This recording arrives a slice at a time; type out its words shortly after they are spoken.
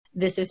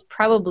this is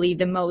probably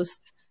the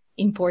most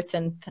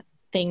important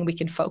thing we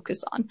could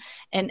focus on.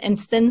 And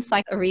since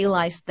I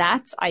realized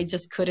that, I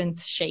just couldn't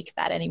shake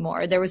that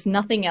anymore. There was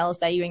nothing else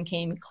that even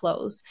came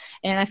close.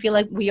 And I feel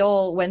like we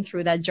all went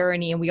through that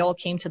journey and we all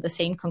came to the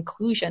same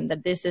conclusion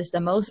that this is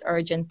the most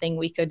urgent thing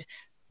we could,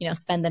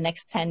 spend the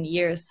next 10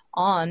 years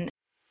on.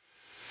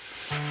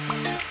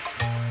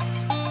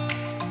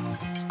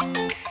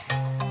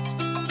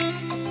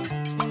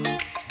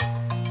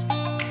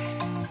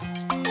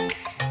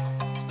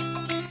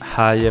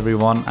 Hi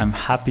everyone, I'm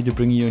happy to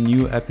bring you a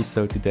new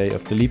episode today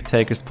of the Leap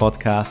Takers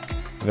podcast,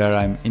 where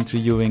I'm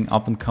interviewing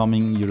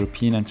up-and-coming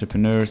European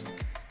entrepreneurs,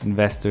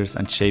 investors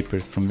and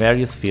shapers from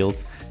various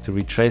fields to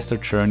retrace their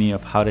journey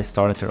of how they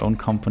started their own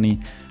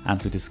company and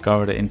to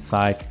discover the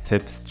insights,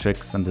 tips,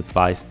 tricks and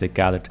advice they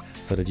gathered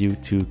so that you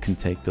too can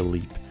take the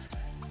leap.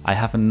 I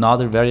have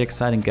another very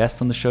exciting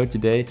guest on the show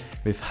today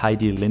with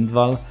Heidi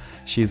Lindvall.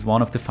 She is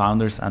one of the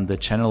founders and the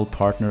general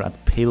partner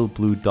at Pale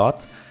Blue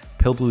Dot.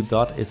 Pale Blue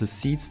Dot is a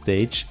seed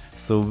stage,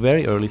 so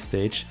very early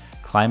stage,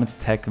 climate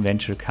tech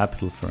venture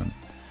capital firm.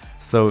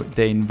 So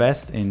they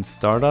invest in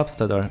startups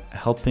that are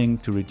helping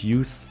to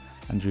reduce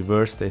and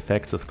reverse the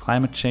effects of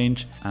climate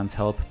change and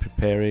help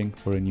preparing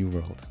for a new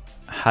world.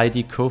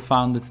 Heidi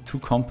co-founded 2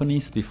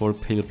 companies before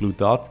Pale Blue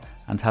Dot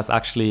and has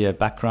actually a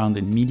background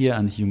in media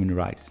and human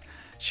rights.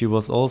 She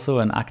was also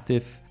an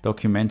active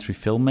documentary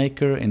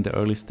filmmaker in the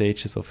early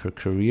stages of her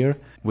career,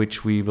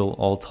 which we will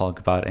all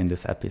talk about in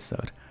this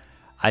episode.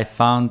 I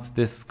found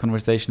this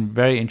conversation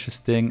very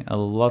interesting, a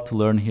lot to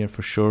learn here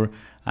for sure,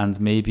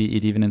 and maybe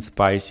it even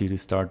inspires you to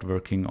start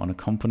working on a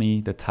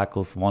company that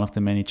tackles one of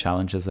the many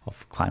challenges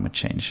of climate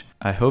change.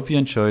 I hope you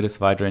enjoy this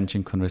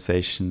wide-ranging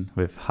conversation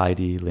with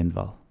Heidi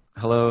Lindvall.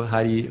 Hello,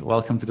 Heidi.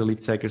 Welcome to the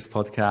Leap Takers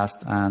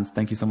podcast, and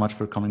thank you so much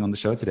for coming on the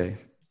show today.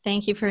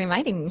 Thank you for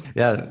inviting me.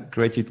 Yeah,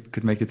 great you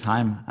could make the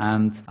time.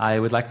 And I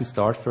would like to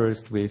start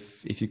first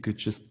with if you could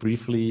just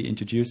briefly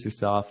introduce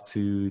yourself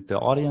to the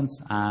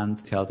audience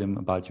and tell them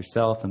about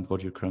yourself and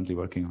what you're currently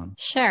working on.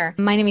 Sure.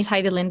 My name is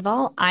Heidi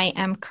Lindvall. I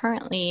am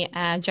currently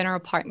a general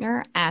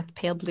partner at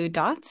Pale Blue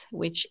Dot,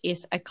 which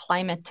is a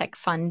climate tech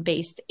fund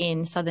based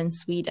in southern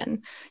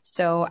Sweden.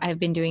 So I've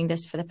been doing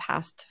this for the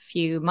past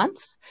few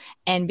months.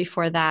 And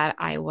before that,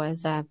 I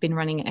was been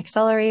running an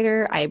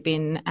accelerator. I've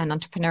been an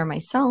entrepreneur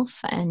myself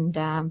and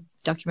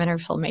documentary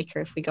filmmaker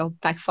if we go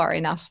back far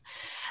enough.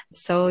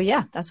 So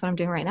yeah, that's what I'm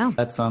doing right now.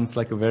 That sounds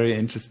like a very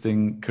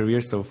interesting career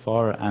so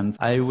far. And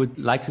I would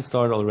like to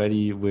start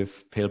already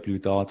with Pale Blue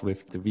Dot,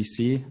 with the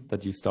VC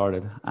that you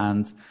started.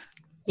 And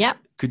yeah,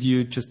 could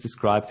you just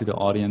describe to the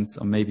audience,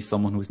 or maybe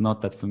someone who's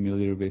not that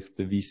familiar with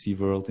the VC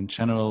world in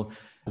general,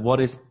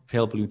 what is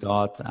Pale Blue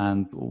Dot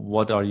and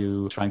what are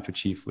you trying to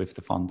achieve with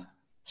the fund?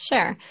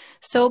 Sure.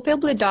 So Pale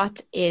Blue Dot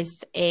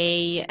is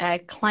a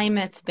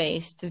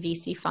climate-based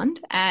VC fund.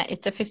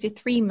 It's a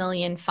 53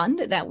 million fund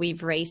that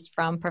we've raised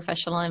from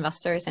professional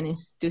investors and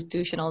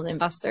institutional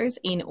investors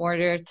in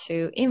order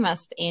to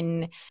invest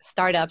in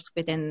startups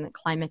within the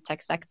climate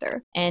tech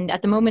sector. And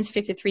at the moment, it's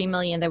 53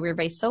 million that we've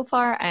raised so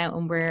far,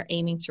 and we're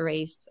aiming to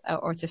raise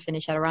or to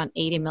finish at around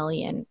 80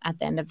 million at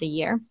the end of the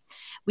year.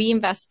 We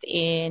invest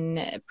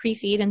in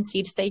pre-seed and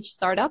seed stage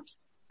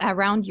startups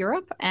around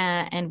Europe,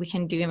 and we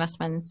can do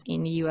investments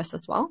in the US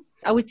as well.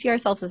 I would see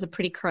ourselves as a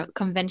pretty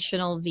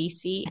conventional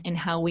VC in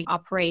how we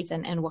operate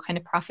and what kind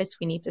of profits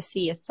we need to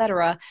see,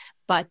 etc.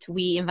 But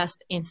we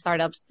invest in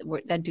startups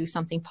that do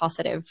something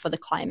positive for the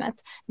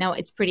climate. Now,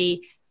 it's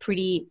pretty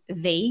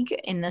vague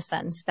in the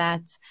sense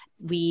that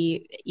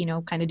we,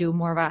 kind of do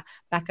more of a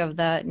back of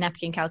the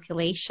napkin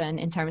calculation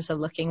in terms of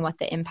looking what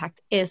the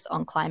impact is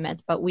on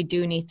climate. But we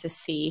do need to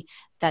see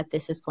that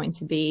this is going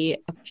to be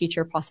a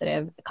future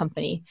positive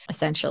company,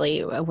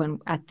 essentially, when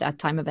at that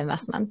time of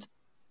investment.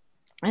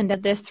 And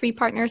there's 3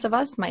 partners of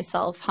us,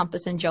 myself,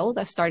 Hampus and Joel,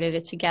 that started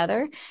it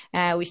together.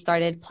 We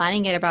started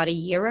planning it about a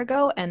year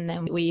ago, and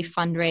then we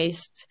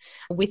fundraised.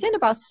 Within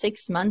about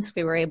 6 months,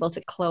 we were able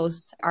to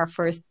close our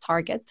first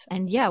target.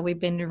 And yeah, we've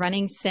been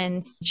running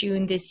since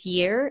June this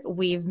year.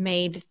 We've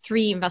made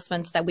 3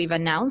 investments that we've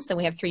announced, and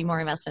we have 3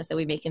 more investments that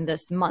we make in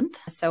this month.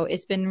 So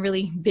it's been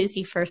really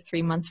busy first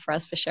 3 months for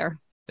us, for sure.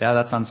 Yeah,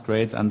 that sounds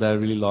great. And I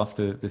really love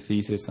the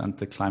thesis and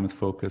the climate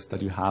focus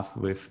that you have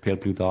with Pale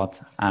Blue Dot.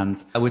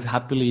 And I would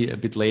happily a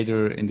bit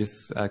later in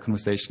this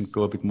conversation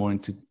go a bit more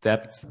into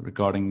depth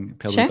regarding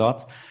Pale Blue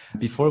Dot.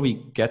 Before we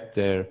get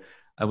there,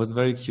 I was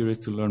very curious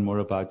to learn more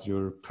about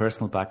your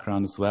personal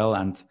background as well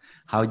and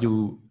how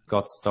you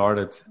got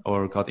started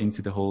or got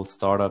into the whole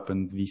startup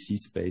and VC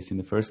space in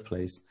the first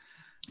place.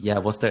 Yeah,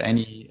 was there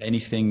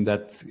anything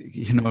that,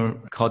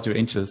 caught your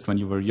interest when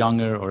you were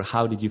younger, or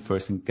how did you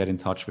first get in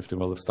touch with the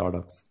world of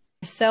startups?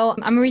 So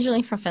I'm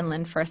originally from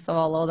Finland, first of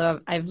all, although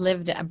I've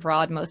lived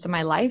abroad most of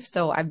my life.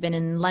 So I've been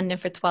in London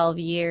for 12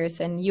 years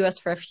and US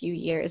for a few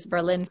years,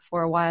 Berlin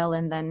for a while,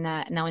 and then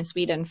now in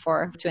Sweden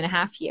for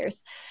 2.5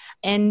 years.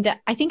 And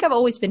I think I've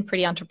always been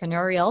pretty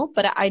entrepreneurial,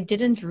 but I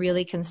didn't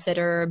really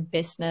consider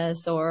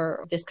business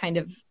or this kind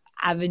of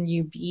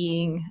avenue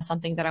being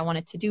something that I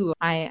wanted to do.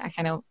 I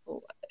kind of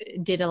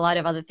did a lot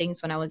of other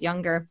things when I was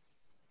younger.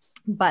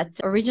 But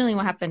originally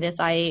what happened is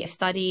I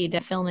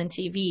studied film and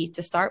TV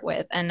to start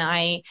with, and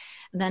I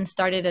then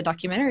started a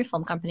documentary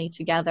film company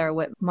together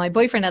with my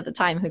boyfriend at the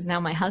time, who's now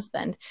my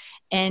husband.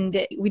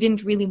 And we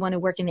didn't really want to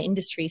work in the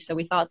industry. So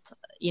we thought,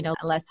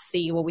 let's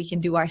see what we can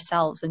do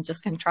ourselves and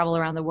just kind of travel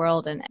around the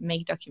world and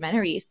make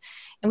documentaries.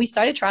 And we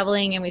started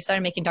traveling and we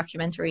started making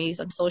documentaries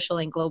on social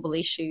and global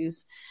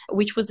issues,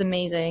 which was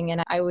amazing.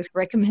 And I would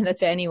recommend that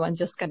to anyone,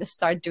 just kind of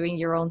start doing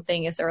your own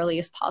thing as early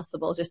as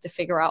possible, just to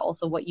figure out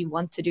also what you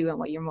want to do and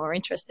what you're more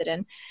interested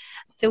in.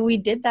 So we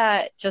did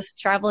that, just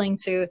traveling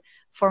to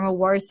former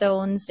war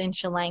zones in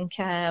Sri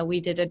Lanka. We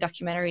did a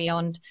documentary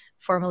on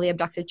formerly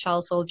abducted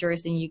child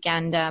soldiers in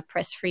Uganda,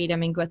 press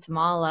freedom in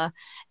Guatemala.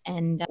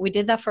 And we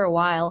did that for a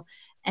while.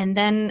 And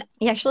then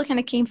it actually kind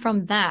of came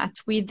from that.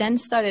 We then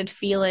started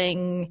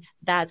feeling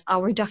that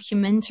our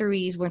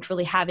documentaries weren't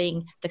really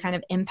having the kind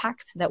of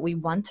impact that we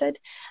wanted,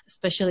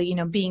 especially,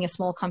 being a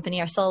small company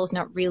ourselves,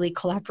 not really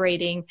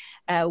collaborating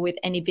with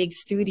any big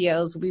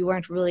studios. We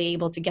weren't really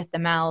able to get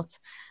them out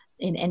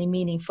in any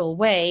meaningful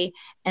way.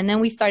 And then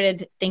we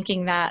started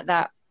thinking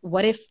that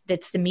what if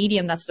it's the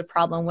medium that's the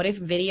problem? What if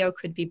video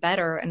could be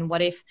better? And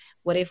what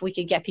if we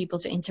could get people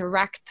to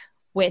interact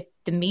with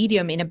the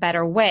medium in a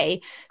better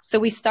way? So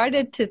we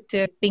started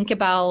to think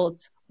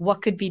about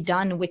what could be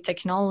done with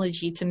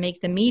technology to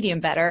make the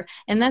medium better.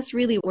 And that's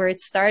really where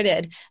it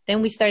started.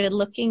 Then we started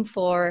looking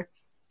for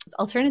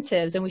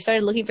alternatives, and we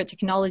started looking for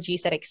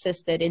technologies that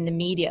existed in the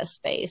media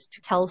space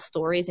to tell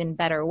stories in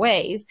better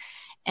ways.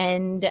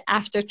 And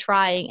after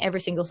trying every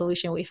single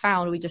solution we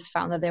found, we just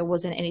found that there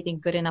wasn't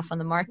anything good enough on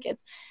the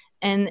market.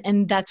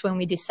 And that's when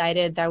we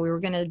decided that we were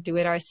going to do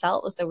it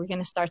ourselves, that we're going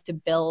to start to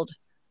build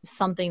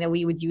something that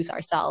we would use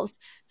ourselves.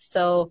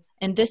 So,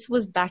 and this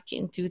was back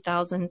in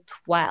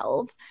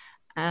 2012.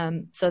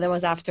 So that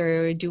was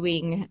after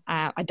doing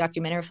a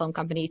documentary film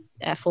company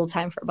full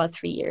time for about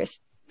 3 years.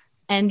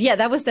 And yeah,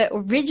 that was the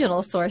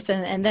original source.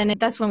 And then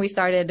that's when we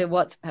started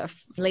what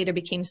later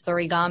became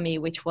Storygami,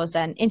 which was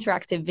an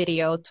interactive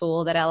video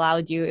tool that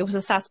allowed you, it was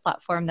a SaaS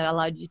platform that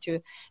allowed you to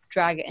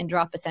drag and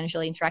drop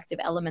essentially interactive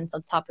elements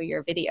on top of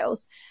your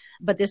videos.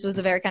 But this was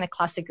a very kind of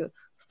classic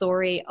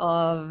story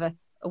of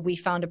we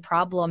found a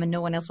problem and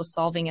no one else was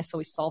solving it, so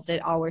we solved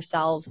it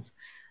ourselves.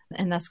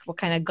 And that's what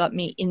kind of got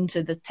me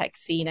into the tech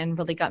scene and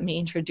really got me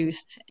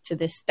introduced to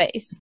this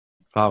space.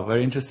 Wow,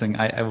 very interesting.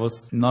 I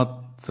was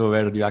not so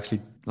aware that you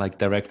actually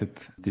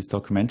directed these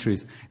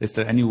documentaries. Is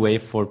there any way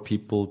for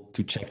people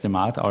to check them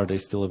out? Are they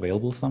still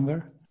available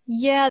somewhere?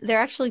 Yeah, there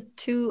are actually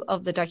 2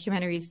 of the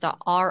documentaries that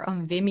are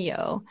on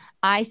Vimeo.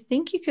 I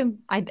think you can,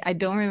 I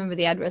don't remember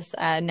the address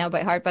now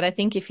by heart, but I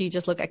think if you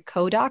just look at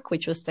Kodak,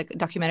 which was the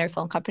documentary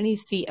film company,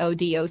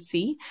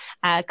 CODOC,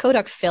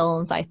 Kodak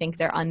Films, I think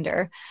they're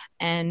under.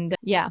 And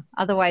yeah,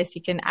 otherwise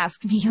you can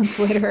ask me on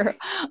Twitter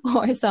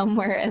or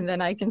somewhere, and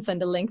then I can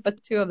send a link.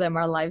 But 2 of them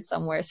are live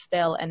somewhere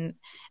still. And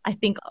I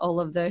think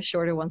all of the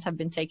shorter ones have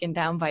been taken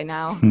down by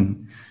now.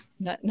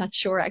 Not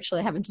sure,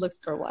 actually. I haven't looked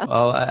for a while.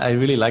 Well, I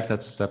really like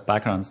that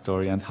background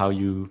story and how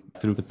you,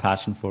 through the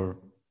passion for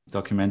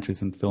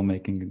documentaries and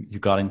filmmaking, you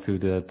got into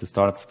the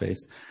startup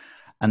space.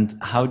 And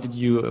how did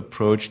you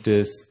approach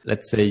this,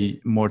 let's say,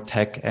 more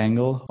tech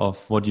angle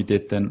of what you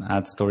did then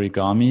at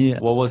Storygami?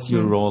 What was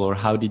your role, or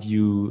how did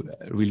you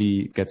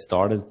really get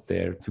started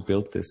there to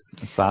build this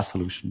SaaS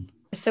solution?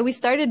 So we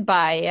started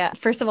by,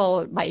 first of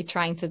all, by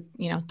trying to,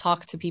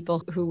 talk to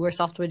people who were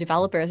software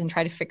developers and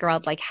try to figure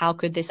out how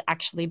could this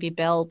actually be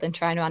built, and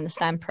trying to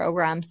understand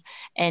programs.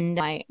 And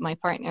my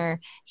partner,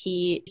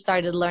 he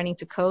started learning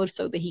to code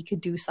so that he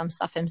could do some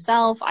stuff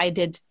himself. I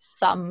did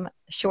some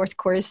short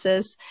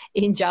courses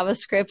in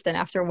JavaScript, and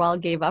after a while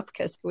gave up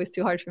because it was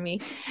too hard for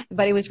me.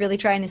 But it was really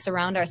trying to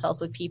surround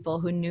ourselves with people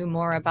who knew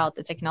more about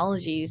the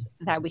technologies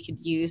that we could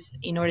use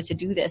in order to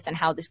do this and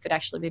how this could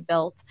actually be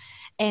built.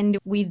 And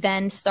we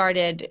then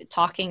started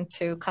talking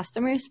to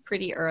customers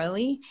pretty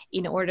early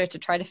in order to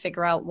try to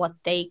figure out what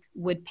they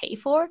would pay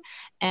for.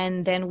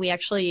 And then we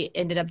actually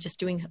ended up just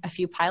doing a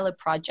few pilot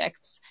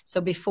projects.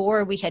 So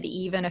before we had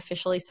even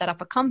officially set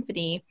up a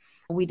company,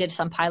 we did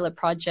some pilot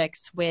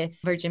projects with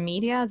Virgin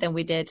Media. Then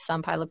we did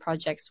some pilot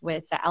projects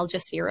with Al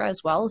Jazeera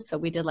as well. So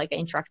we did an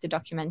interactive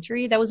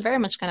documentary that was very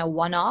much kind of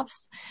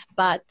one-offs,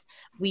 but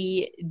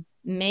we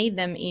made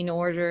them in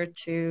order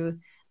to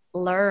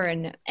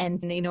learn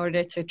and in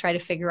order to try to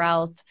figure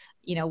out,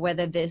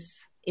 whether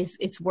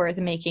it's worth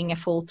making a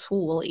full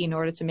tool in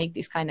order to make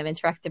these kind of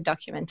interactive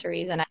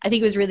documentaries. And I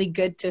think it was really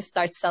good to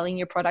start selling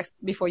your products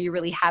before you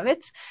really have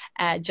it,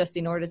 just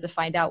in order to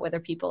find out whether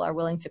people are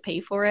willing to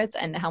pay for it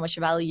and how much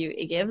value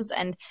it gives.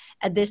 And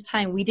at this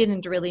time, we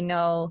didn't really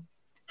know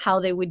how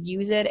they would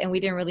use it, and we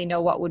didn't really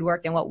know what would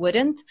work and what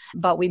wouldn't,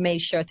 but we made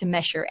sure to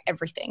measure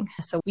everything.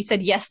 So we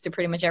said yes to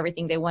pretty much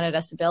everything they wanted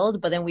us to build,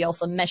 but then we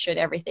also measured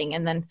everything.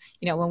 And then,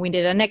 when we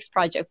did our next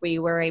project, we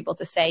were able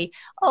to say,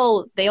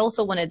 oh, they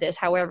also wanted this.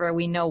 However,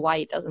 we know why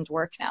it doesn't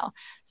work now.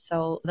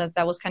 So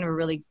that was kind of a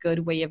really good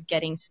way of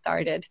getting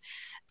started.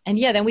 And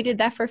yeah, then we did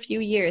that for a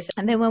few years.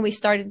 And then when we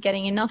started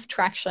getting enough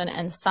traction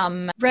and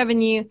some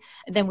revenue,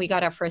 then we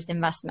got our first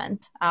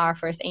investment, our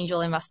first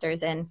angel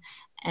investors in.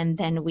 And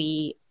then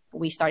we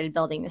started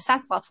building the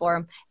SaaS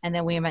platform, and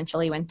then we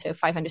eventually went to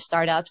 500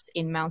 startups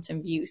in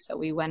Mountain View. So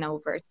we went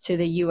over to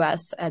the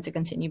US to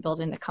continue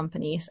building the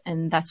companies.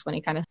 And that's when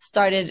it kind of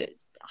started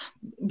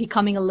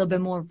becoming a little bit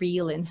more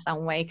real in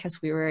some way,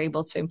 because we were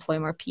able to employ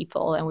more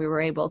people and we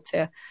were able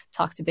to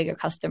talk to bigger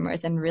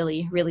customers and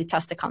really, really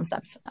test the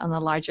concept on a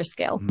larger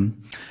scale.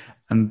 Mm-hmm.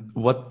 And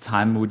what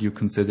time would you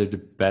consider the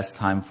best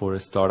time for a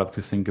startup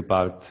to think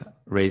about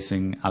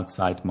raising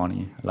outside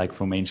money, like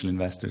from angel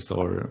investors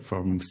or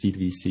from seed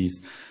VCs?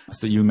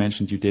 So you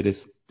mentioned you did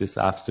this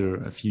after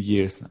a few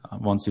years,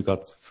 once you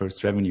got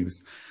first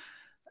revenues.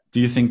 Do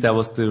you think that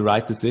was the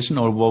right decision,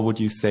 or what would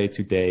you say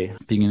today,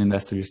 being an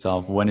investor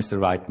yourself, when is the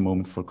right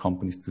moment for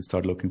companies to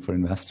start looking for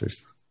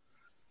investors?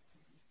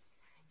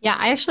 Yeah,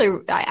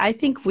 I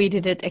think we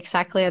did it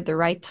exactly at the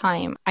right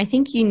time. I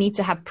think you need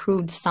to have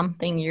proved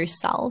something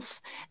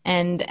yourself.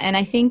 And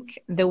I think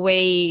the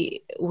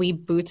way we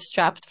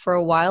bootstrapped for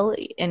a while,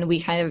 and we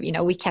kind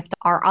of, we kept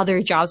our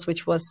other jobs,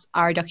 which was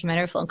our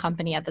documentary film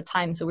company at the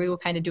time. So we were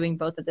kind of doing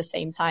both at the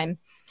same time.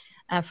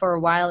 For a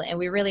while, and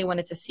we really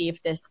wanted to see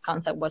if this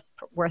concept was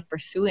worth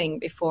pursuing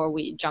before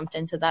we jumped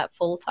into that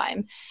full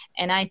time.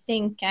 And I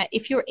think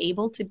if you're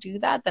able to do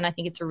that, then I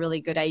think it's a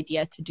really good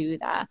idea to do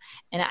that.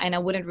 And I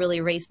wouldn't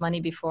really raise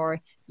money before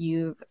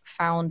you've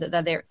found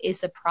that there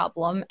is a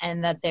problem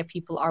and that there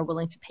people are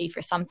willing to pay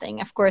for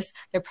something. Of course,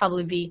 there'll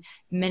probably be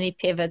many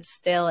pivots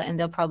still, and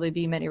there'll probably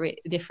be many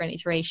different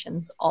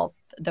iterations of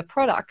the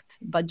product,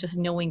 but just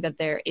knowing that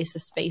there is a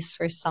space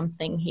for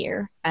something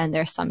here and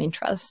there's some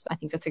interest, I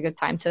think that's a good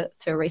time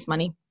to raise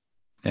money.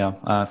 Yeah,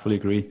 I fully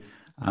agree.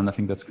 And I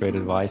think that's great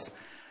advice.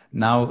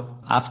 Now,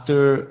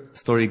 after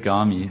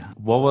Storygami,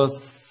 what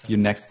was your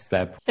next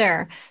step?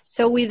 Sure.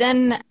 So we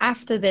then,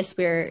 after this,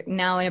 we're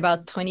now in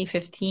about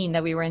 2015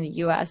 that we were in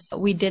the US.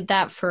 We did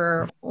that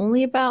for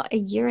only about a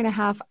year and a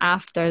half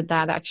after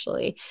that,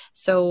 actually.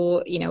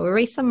 So, we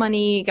raised some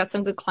money, got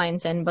some good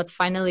clients in, but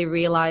finally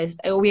realized,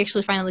 we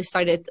actually finally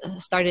started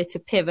to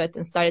pivot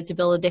and started to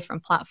build a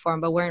different platform,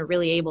 but weren't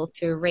really able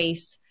to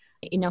raise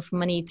enough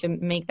money to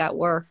make that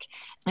work.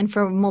 And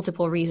for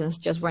multiple reasons,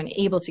 just weren't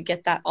able to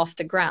get that off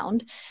the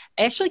ground.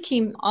 I actually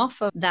came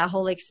off of that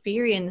whole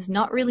experience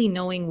not really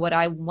knowing what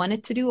I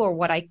wanted to do or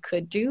what I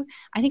could do.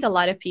 I think a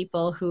lot of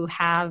people who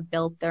have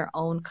built their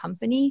own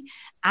company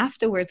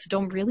afterwards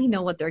don't really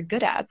know what they're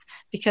good at,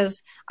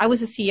 because I was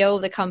the CEO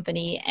of the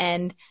company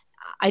and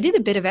I did a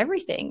bit of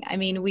everything. I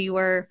mean, we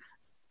were,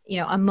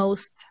 at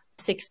most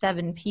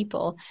 6-7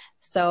 people.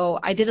 So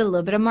I did a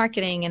little bit of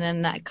marketing and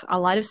then a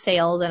lot of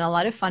sales and a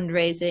lot of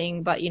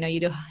fundraising, but you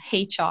do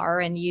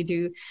HR and you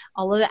do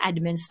all of the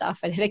admin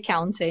stuff. I did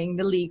accounting,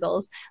 the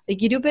legals,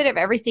 like you do a bit of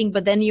everything,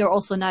 but then you're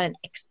also not an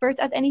expert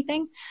at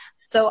anything.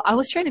 So I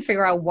was trying to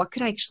figure out what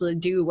could I actually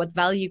do, what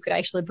value could I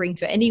actually bring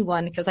to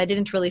anyone, because I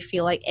didn't really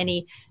feel like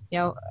any,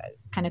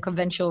 kind of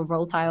conventional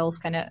role titles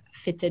kind of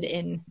fitted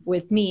in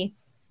with me.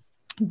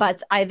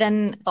 But I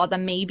then thought that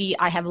maybe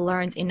I have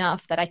learned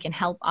enough that I can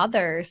help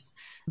others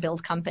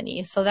build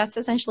companies. So that's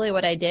essentially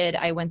what I did.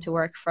 I went to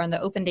work for the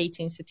Open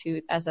Data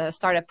Institute as a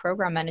startup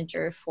program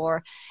manager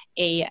for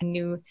a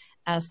new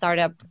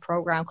startup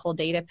program called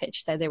Data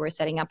Pitch that they were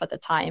setting up at the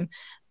time.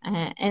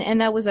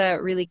 And that was a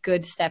really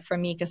good step for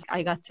me, because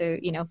I got to,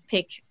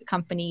 pick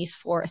companies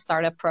for a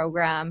startup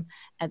program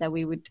that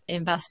we would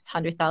invest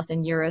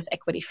 100,000 euros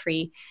equity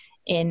free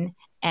in,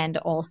 and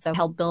also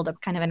help build up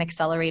kind of an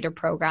accelerator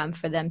program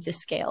for them to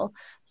scale.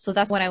 So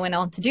that's what I went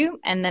on to do.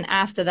 And then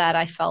after that,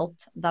 I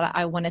felt that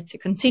I wanted to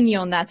continue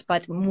on that,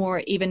 but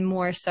even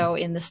more so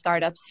in the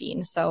startup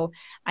scene. So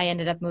I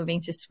ended up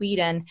moving to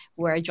Sweden,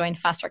 where I joined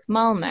Fast Track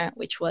Malmö,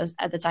 which was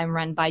at the time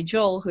run by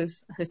Joel,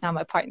 who's now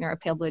my partner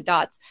at Pale Blue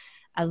Dot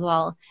as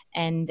well,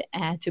 and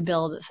to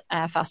build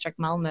Fast Track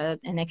Malmö,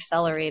 an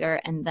accelerator,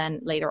 and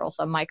then later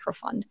also a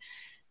microfund.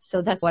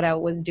 So that's what I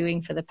was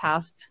doing for the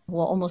past,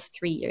 almost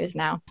 3 years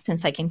now,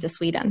 since I came to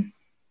Sweden.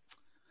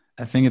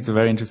 I think it's a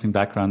very interesting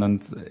background,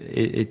 and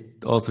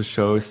it also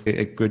shows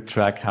a good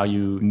track how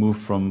you move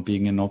from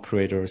being an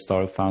operator or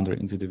startup founder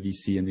into the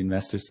VC and the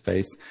investor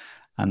space.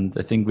 And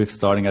I think with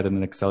starting at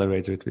an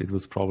accelerator, it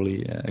was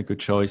probably a good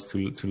choice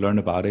to learn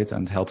about it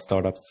and help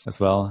startups as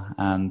well.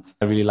 And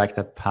I really like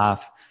that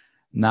path.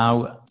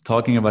 Now,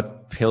 talking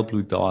about Pale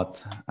Blue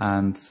Dot,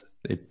 and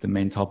it's the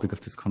main topic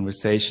of this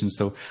conversation.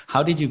 So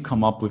how did you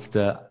come up with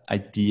the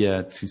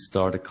idea to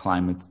start a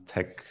climate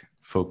tech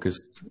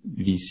focused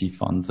VC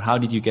fund? How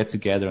did you get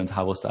together and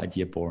how was the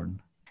idea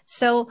born?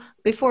 So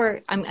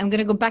before, I'm going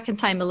to go back in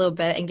time a little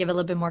bit and give a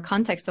little bit more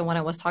context on what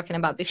I was talking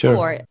about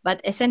before. Sure. But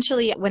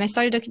essentially, when I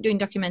started doing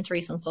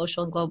documentaries on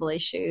social and global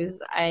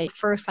issues, I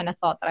first kind of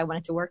thought that I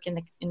wanted to work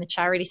in the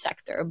charity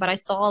sector. But I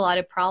saw a lot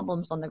of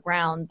problems on the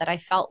ground that I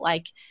felt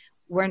like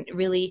weren't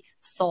really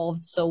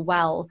solved so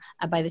well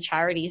by the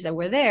charities that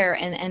were there.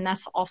 And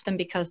that's often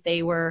because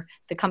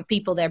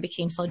people there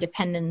became so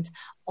dependent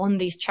on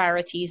these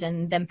charities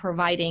and them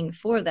providing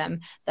for them,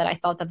 that I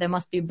thought that there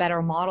must be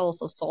better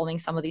models of solving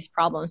some of these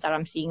problems that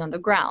I'm seeing on the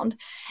ground.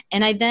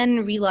 And I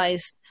then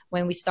realized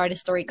when we started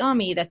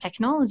Storygami that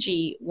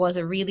technology was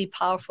a really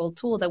powerful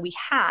tool that we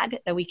had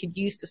that we could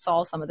use to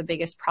solve some of the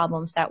biggest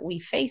problems that we're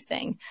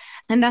facing.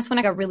 And that's when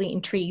I got really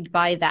intrigued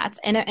by that.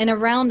 And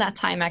around that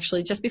time,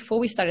 actually, just before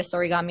we started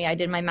Storygami, I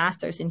did my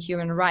master's in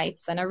human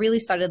rights. And I really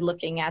started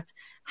looking at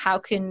how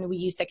can we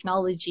use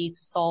technology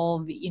to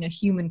solve,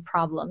 human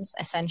problems,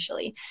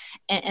 essentially.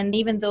 And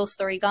even though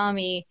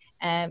Storygami,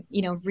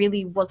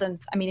 really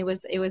wasn't,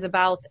 it was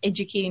about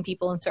educating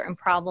people on certain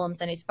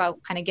problems, and it's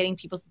about kind of getting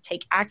people to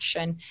take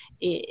action.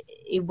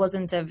 It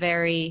wasn't a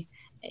very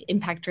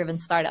impact-driven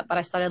startup, but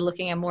I started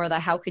looking at more of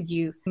that, how could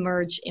you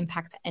merge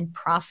impact and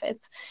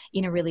profit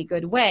in a really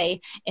good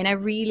way? And I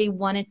really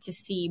wanted to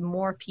see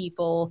more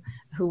people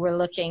who were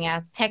looking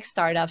at tech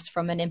startups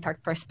from an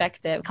impact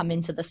perspective come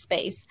into the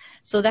space.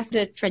 So that's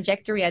the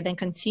trajectory I then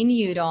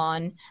continued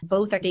on,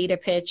 both at Data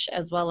Pitch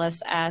as well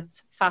as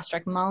at Fast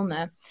Track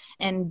Malmö.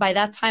 And by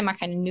that time, I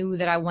kind of knew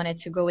that I wanted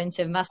to go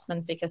into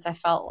investment, because I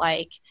felt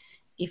like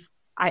if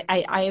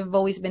I've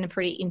always been a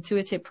pretty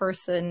intuitive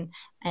person,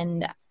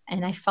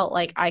 and I felt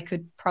like I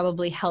could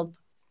probably help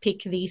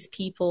pick these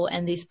people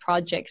and these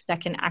projects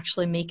that can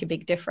actually make a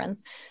big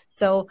difference.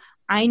 So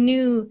I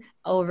knew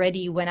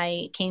already when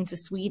I came to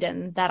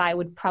Sweden that I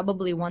would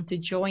probably want to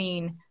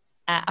join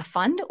a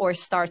fund or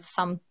start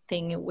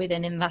something with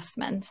an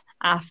investment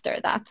after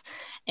that.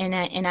 And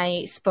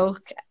I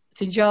spoke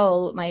to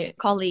Joel, my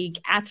colleague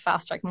at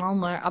Fast Track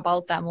Malmö,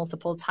 about that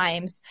multiple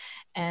times.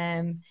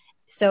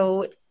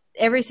 So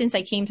ever since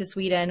I came to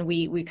Sweden,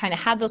 we kind of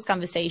had those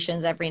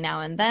conversations every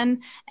now and then.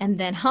 And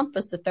then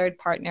Hampus, the third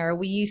partner,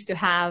 we used to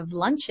have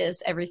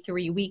lunches every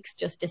 3 weeks,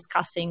 just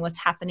discussing what's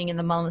happening in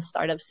the Malmö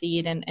startup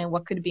scene and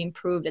what could be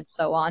improved and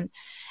so on.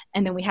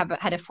 And then we had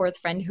a fourth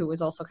friend who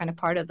was also kind of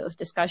part of those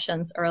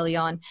discussions early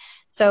on.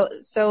 So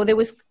there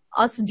was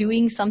us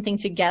doing something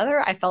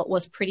together, I felt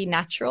was pretty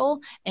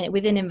natural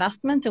within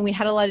investment. And we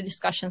had a lot of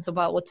discussions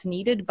about what's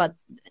needed, but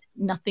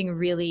nothing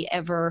really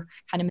ever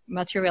kind of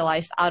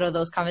materialized out of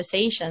those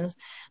conversations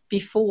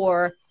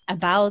before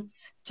about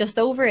just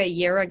over a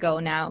year ago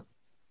now.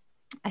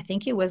 I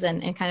think it was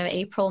in kind of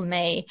April,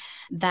 May,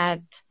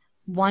 that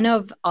one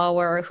of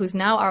who's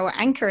now our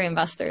anchor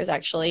investors,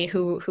 actually,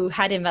 who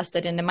had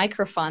invested in the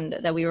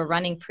microfund that we were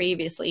running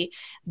previously,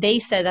 they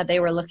said that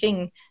they were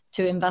looking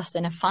to invest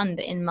in a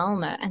fund in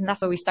Malmö. And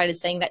that's where we started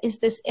saying that, is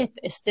this it?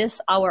 Is this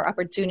our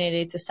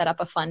opportunity to set up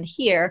a fund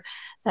here?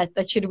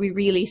 That should we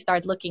really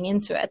start looking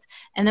into it?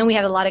 And then we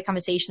had a lot of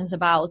conversations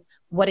about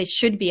what it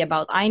should be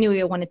about. I knew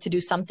I wanted to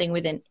do something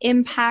with an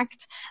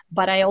impact,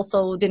 but I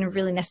also didn't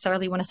really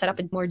necessarily want to set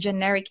up a more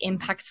generic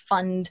impact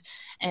fund.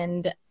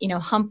 And,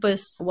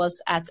 Hampus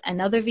was at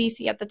another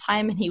VC at the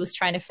time, and he was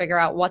trying to figure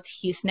out what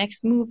his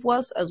next move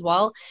was as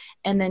well.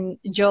 And then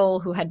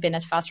Joel, who had been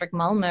at Fast Track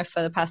Malmö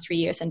for the past 3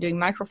 years and doing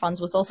microfunds,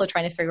 was also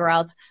trying to figure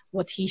out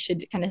what he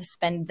should kind of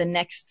spend the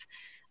next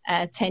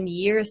 10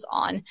 years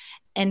on.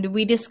 And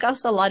we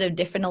discussed a lot of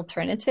different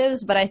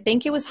alternatives, but I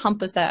think it was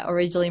Hampus that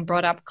originally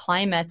brought up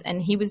climate,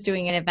 and he was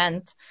doing an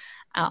event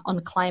on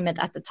climate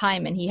at the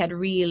time, and he had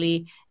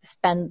really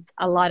spent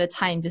a lot of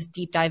time just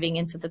deep diving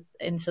into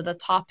the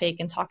topic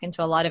and talking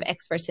to a lot of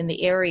experts in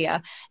the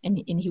area,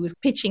 and he was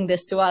pitching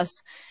this to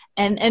us.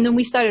 And then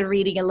we started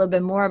reading a little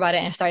bit more about it,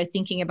 and I started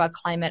thinking about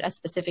climate as a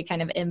specific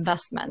kind of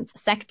investment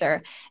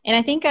sector. And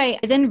I think I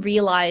then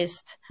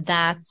realized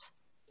that,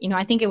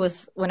 I think it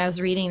was when I was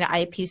reading the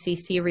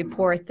IPCC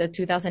report, the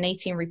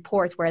 2018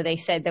 report, where they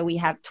said that we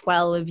have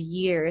 12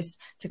 years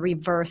to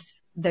reverse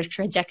the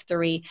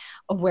trajectory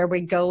of where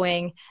we're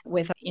going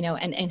with,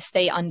 and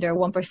stay under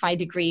 1.5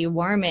 degree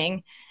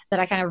warming, that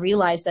I kind of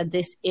realized that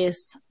this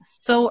is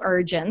so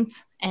urgent.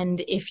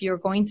 And if you're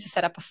going to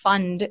set up a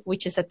fund,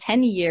 which is a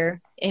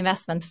 10-year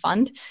investment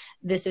fund,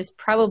 this is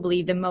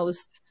probably the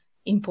most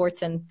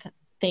important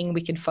thing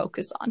we could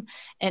focus on.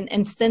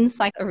 And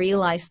since I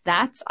realized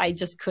that, I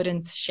just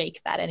couldn't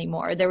shake that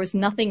anymore. There was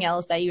nothing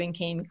else that even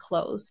came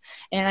close.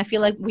 And I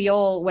feel like we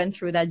all went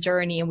through that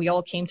journey, and we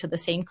all came to the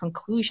same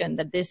conclusion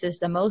that this is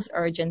the most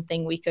urgent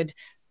thing we could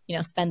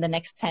spend the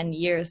next 10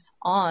 years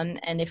on.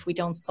 And if we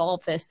don't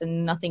solve this,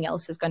 then nothing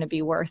else is going to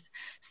be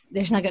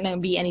there's not going to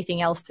be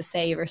anything else to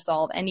save or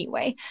solve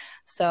anyway.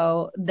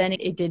 So then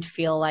it did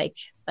feel like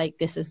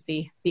this is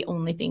the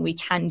only thing we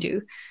can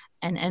do.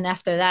 And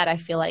after that, I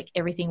feel like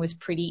everything was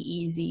pretty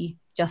easy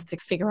just to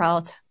figure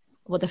out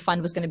what the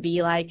fund was going to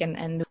be like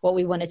and what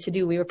we wanted to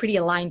do. We were pretty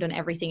aligned on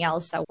everything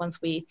else once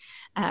we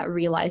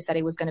realized that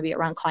it was going to be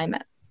around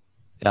climate.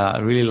 Yeah, I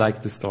really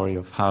like the story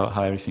of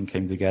how everything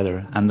came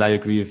together. And I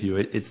agree with you.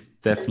 It's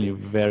definitely a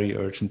very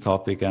urgent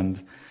topic.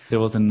 And there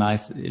was a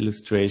nice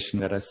illustration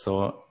that I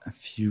saw a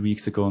few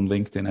weeks ago on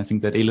LinkedIn. I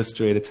think that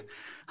illustrated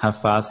how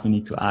fast we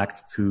need to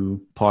act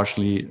to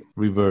partially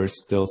reverse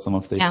still some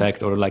of the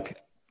effect, or like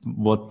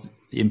what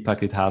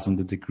impact it has on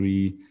the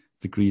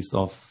degrees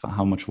of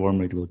how much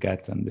warmer it will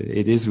get. And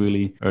it is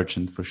really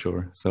urgent for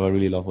sure. So I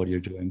really love what you're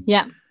doing.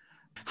 Yeah.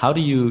 How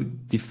do you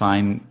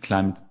define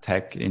climate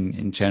tech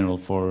in general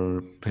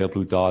for Pale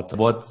Blue Dot?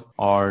 What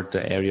are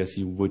the areas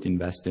you would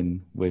invest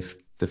in with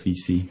the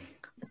VC?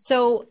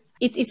 So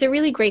It's a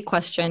really great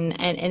question,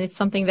 and it's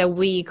something that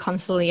we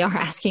constantly are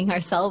asking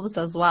ourselves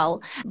as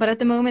well. But at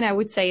the moment, I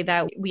would say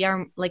that we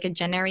are like a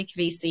generic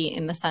VC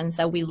in the sense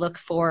that we look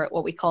for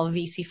what we call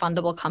VC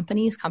fundable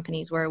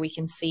companies where we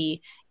can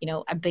see,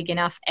 a big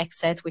enough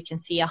exit. We can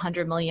see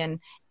 100 million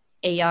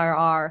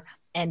ARR,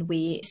 and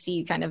we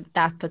see kind of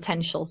that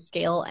potential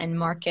scale and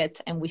market,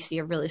 and we see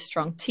a really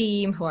strong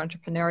team who are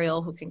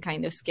entrepreneurial, who can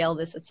kind of scale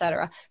this,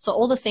 etc. So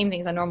all the same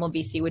things a normal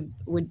VC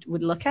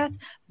would look at,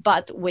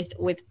 but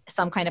with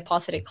some kind of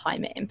positive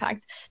climate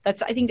impact.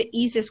 That's, I think, the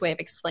easiest way of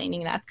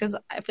explaining that, because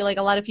I feel like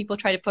a lot of people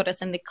try to put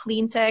us in the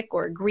clean tech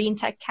or green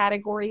tech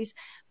categories,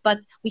 but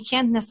we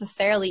can't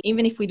necessarily,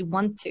 even if we'd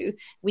want to,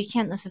 we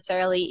can't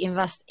necessarily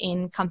invest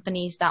in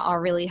companies that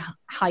are really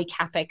high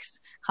capex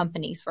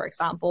companies, for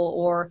example,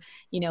 or,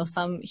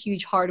 some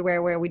huge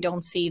hardware where we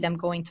don't see them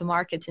going to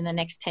market in the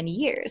next 10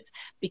 years,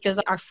 because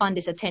our fund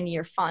is a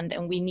 10-year fund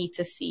and we need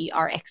to see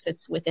our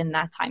exits within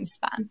that time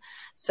span.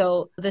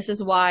 So this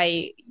is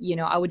why,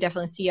 I would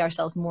definitely see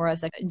ourselves more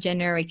as a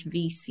generic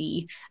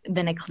VC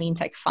than a clean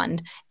tech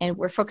fund. And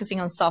we're focusing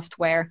on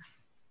software,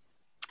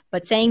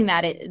 but saying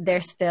that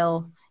there's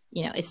still,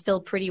 it's still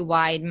pretty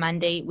wide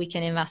mandate. We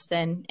can invest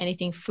in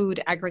anything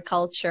food,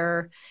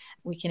 agriculture.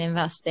 We can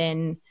invest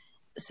in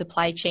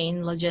supply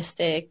chain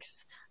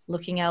logistics,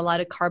 looking at a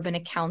lot of carbon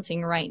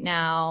accounting right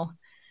now,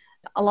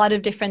 a lot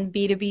of different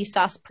B2B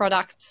SaaS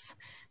products,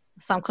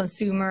 some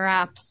consumer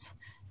apps.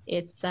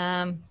 It's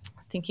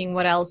thinking,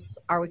 what else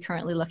are we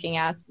currently looking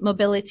at?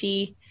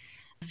 Mobility,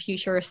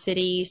 future of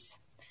cities.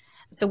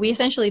 So we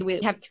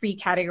have three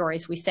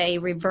categories. We say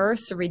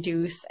reverse,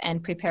 reduce,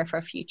 and prepare for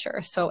a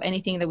future. So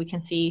anything that we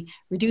can see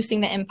reducing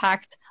the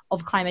impact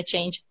of climate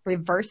change,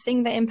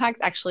 reversing the impact,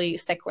 actually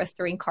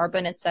sequestering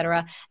carbon,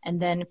 etc., and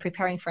then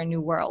preparing for a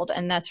new world.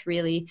 And that's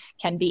really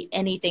can be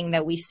anything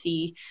that we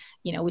see.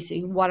 We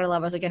see water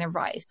levels are going to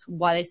rise.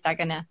 What is that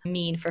going to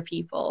mean for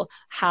people?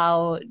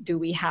 How do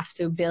we have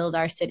to build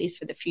our cities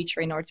for the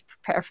future in order to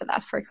prepare for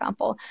that, for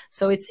example?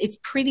 So it's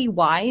pretty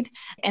wide.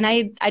 And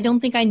I don't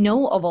think I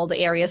know of all the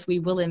areas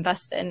we will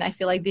invest in. I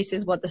feel like this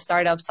is what the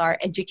startups are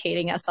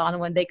educating us on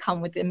when they come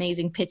with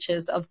amazing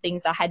pitches of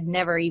things I had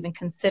never even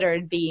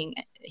considered being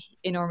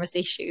enormous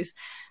issues.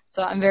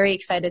 So I'm very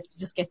excited to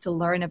just get to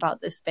learn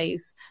about this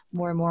space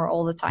more and more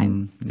all the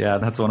time. Yeah,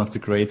 that's one of the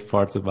great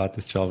parts about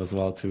this job as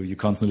well too. You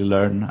constantly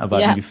learn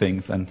about new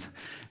things and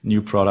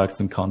new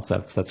products and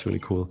concepts. That's really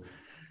cool.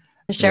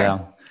 Sure.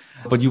 Yeah.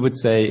 But you would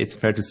say it's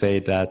fair to say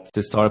that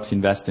the startups you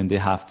invest in, they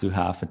have to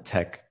have a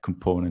tech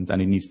component and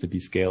it needs to be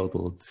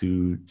scalable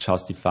to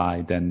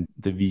justify then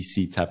the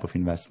VC type of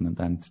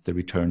investment and the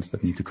returns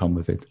that need to come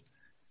with it.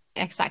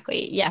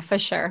 Exactly. Yeah, for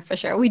sure.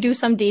 We do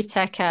some deep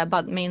tech,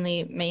 but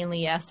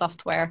mainly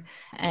software,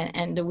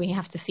 and we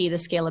have to see the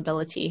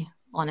scalability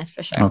on it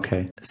for sure.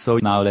 Okay. So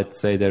now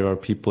let's say there are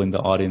people in the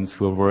audience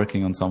who are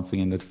working on something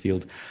in that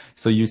field.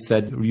 So you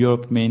said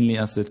Europe mainly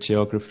as a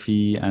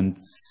geography and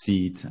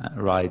seed,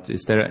 right?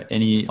 Is there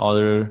any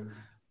other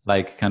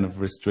kind of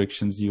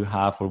restrictions you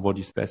have or what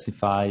you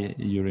specify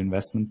your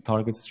investment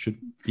targets should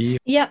be?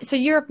 Yeah, so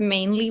Europe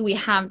mainly. We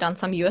have done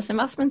some US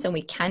investments and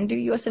we can do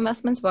US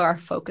investments, but our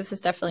focus is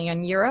definitely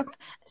on Europe.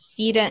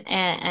 Seed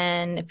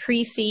and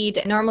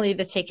pre-seed, normally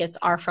the tickets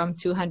are from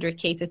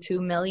 200K to 2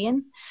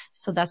 million.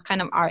 So that's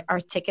kind of our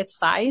ticket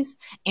size.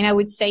 And I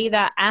would say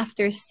that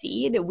after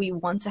seed, we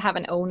want to have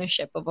an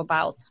ownership of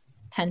about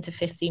 10 to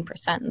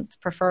 15%,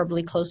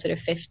 preferably closer to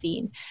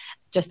 15,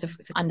 just to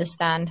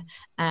understand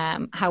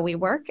how we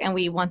work. And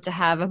we want to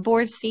have a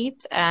board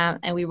seat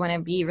and we want to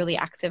be really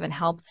active and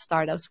help the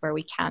startups where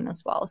we can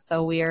as well.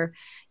 So we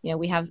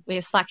have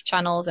Slack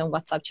channels and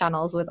WhatsApp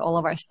channels with all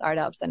of our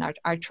startups and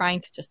are trying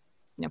to just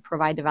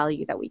provide the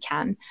value that we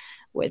can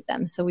with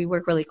them. So we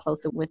work really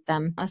closely with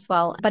them as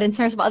well. But in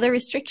terms of other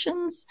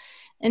restrictions,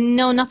 and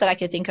no, not that I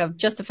could think of,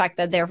 just the fact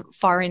that they're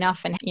far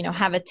enough and,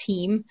 have a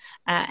team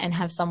and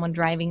have someone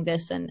driving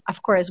this. And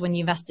of course, when you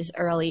invest this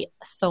early,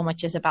 so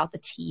much is about the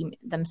team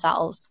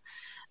themselves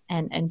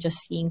and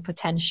just seeing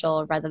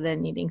potential rather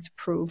than needing to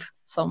prove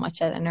so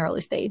much at an early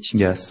stage.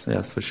 Yes,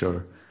 for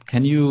sure.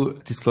 Can you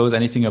disclose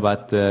anything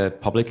about the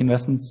public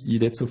investments you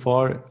did so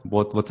far?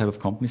 What type of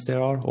companies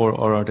there are,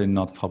 or are they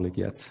not public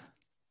yet?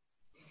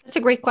 That's a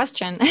great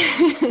question.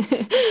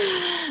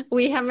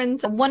 We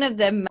haven't. One of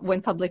them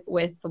went public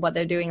with what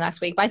they're doing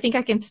last week, but I think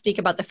I can speak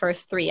about the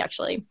first three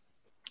actually.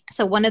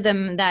 So one of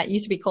them that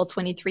used to be called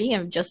 23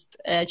 and just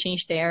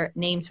changed their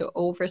name to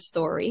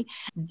Overstory.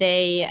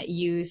 They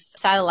use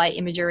satellite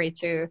imagery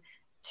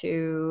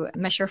to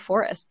measure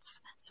forests.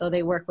 So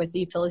they work with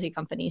utility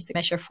companies to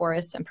measure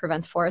forests and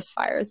prevent forest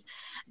fires.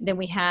 Then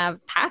we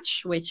have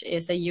Patch, which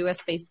is a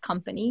US-based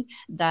company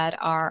that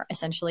are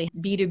essentially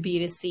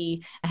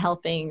B2B2C,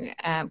 helping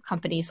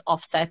companies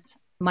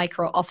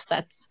micro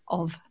offsets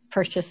of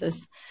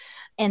purchases.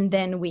 And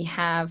then we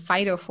have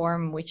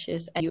Phytoform, which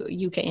is a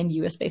UK and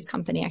US-based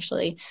company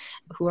actually,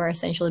 who are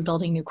essentially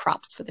building new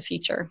crops for the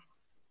future.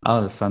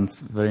 Oh, that sounds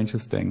very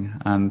interesting.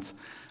 And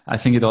I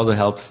think it also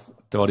helps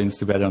the audience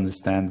to better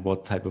understand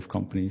what type of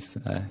companies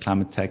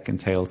climate tech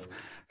entails.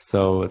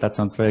 So that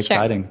sounds very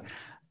exciting.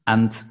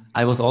 And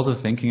I was also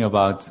thinking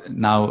about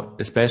now,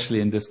 especially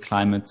in this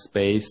climate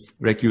space,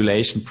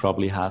 regulation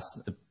probably has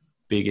a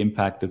big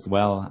impact as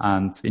well.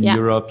 And in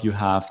Europe, you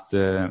have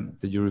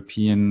the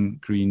European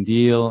Green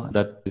Deal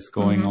that is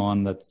going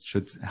on that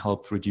should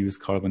help reduce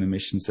carbon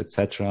emissions,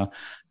 etc.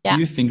 Do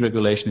you think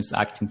regulation is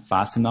acting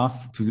fast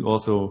enough to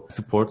also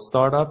support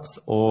startups,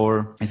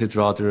 or is it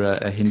rather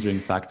a hindering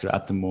factor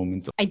at the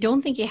moment? I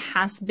don't think it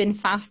has been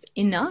fast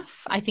enough.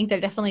 I think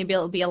there definitely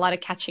will be a lot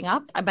of catching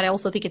up, but I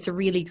also think it's a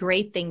really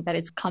great thing that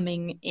it's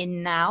coming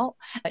in now,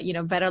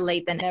 better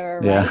late than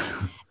never, right?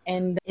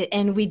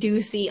 And we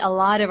do see a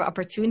lot of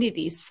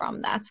opportunities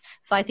from that.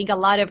 So I think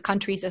a lot of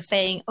countries are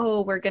saying,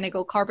 oh, we're going to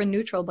go carbon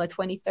neutral by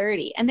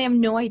 2030. And they have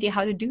no idea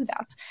how to do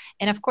that.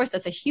 And of course,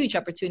 that's a huge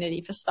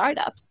opportunity for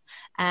startups.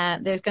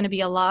 There's going to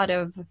be a lot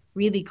of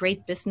really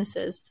great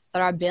businesses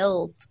that are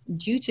built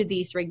due to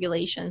these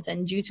regulations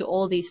and due to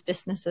all these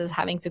businesses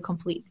having to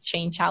completely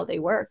change how they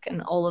work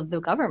and all of the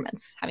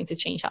governments having to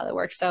change how they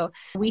work. So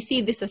we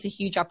see this as a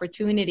huge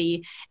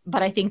opportunity,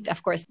 but I think,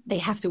 of course, they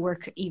have to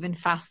work even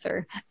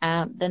faster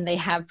than they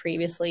have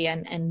previously.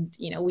 And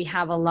we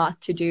have a lot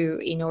to do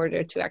in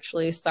order to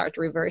actually start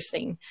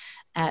reversing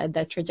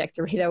the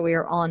trajectory that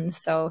we're on.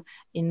 So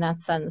in that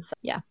sense,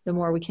 the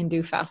more we can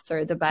do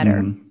faster, the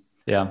better.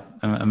 Yeah,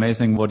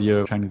 amazing what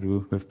you're trying to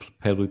do with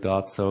Pale Blue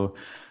Dot. So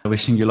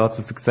wishing you lots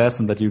of success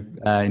and that you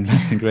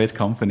invest in great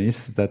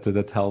companies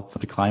that help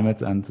the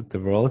climate and the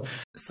world.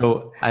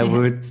 So I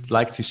would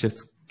like to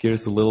shift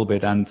gears a little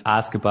bit and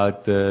ask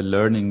about the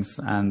learnings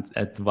and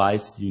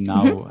advice you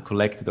now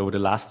collected over the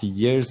last few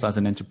years as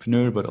an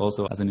entrepreneur, but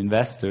also as an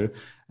investor.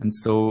 And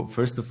so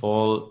first of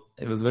all,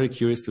 I was very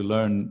curious to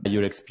learn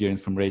your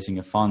experience from raising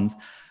a fund.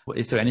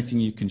 Is there anything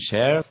you can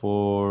share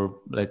for,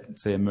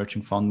 let's say,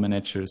 emerging fund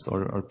managers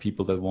or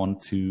people that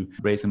want to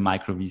raise a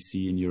micro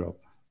VC in Europe?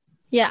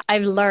 Yeah,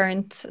 I've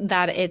learned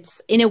that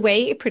it's in a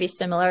way pretty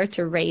similar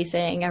to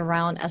raising a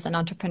round as an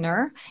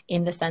entrepreneur,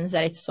 in the sense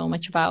that it's so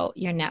much about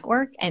your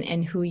network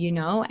and who you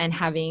know and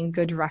having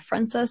good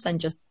references and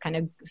just kind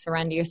of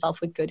surrounding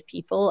yourself with good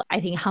people. I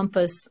think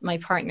Hampus, my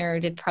partner,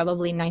 did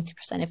probably 90%,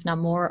 if not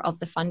more, of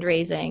the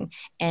fundraising,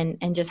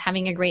 and just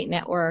having a great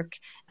network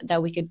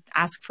that we could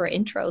ask for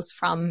intros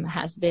from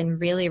has been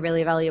really,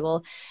 really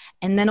valuable.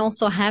 And then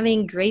also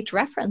having great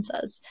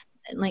references.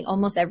 Like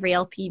almost every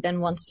LP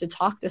then wants to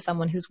talk to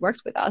someone who's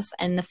worked with us.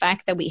 And the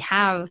fact that we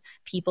have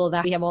people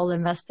that we have all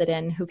invested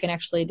in who can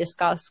actually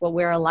discuss what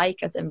we're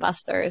like as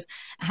investors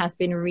has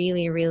been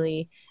really,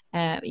 really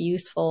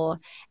useful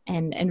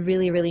and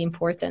really, really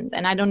important.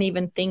 And I don't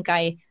even think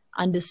I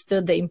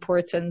understood the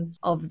importance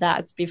of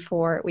that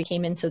before we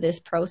came into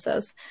this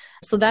process.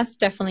 So that's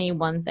definitely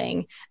one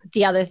thing.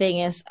 The other thing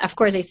is, of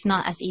course, it's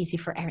not as easy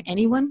for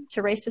anyone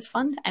to raise this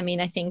fund. I mean,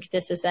 I think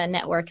this is a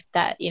network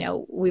that,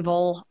 we've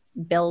all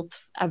built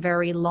a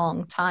very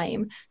long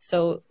time.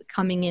 So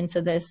coming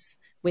into this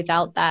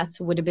without that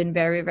would have been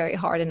very, very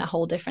hard and a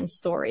whole different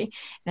story.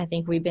 And I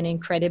think we've been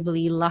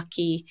incredibly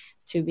lucky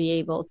to be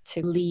able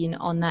to lean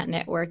on that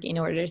network in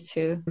order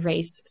to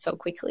raise so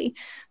quickly.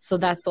 So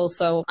that's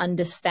also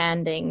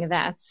understanding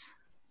that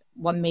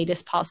what made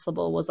this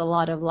possible was a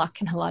lot of luck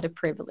and a lot of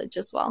privilege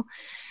as well.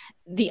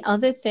 The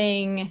other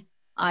thing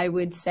I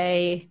would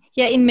say,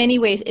 in many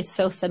ways, it's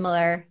so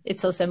similar.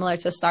 It's so similar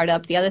to a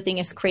startup. The other thing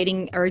is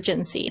creating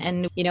urgency.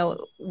 And,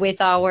 with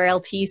our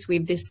LPs,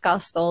 we've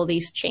discussed all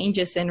these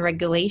changes in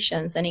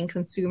regulations and in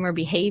consumer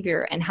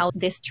behavior and how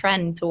this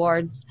trend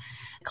towards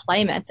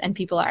climate and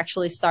people are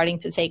actually starting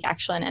to take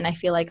action. And I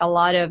feel like a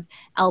lot of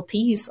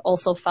LPs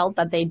also felt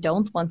that they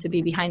don't want to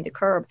be behind the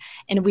curve.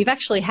 And we've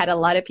actually had a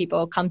lot of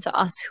people come to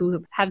us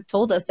who have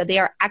told us that they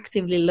are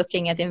actively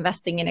looking at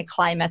investing in a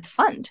climate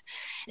fund.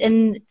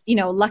 And,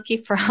 lucky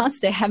for us,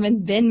 there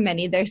haven't been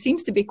many. There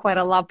seems to be quite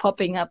a lot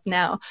popping up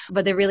now,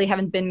 but there really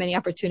haven't been many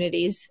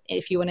opportunities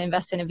if you want to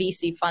invest in a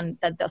VC fund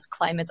that does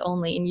climate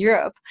only in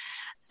Europe.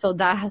 So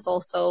that has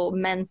also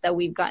meant that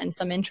we've gotten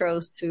some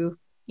intros to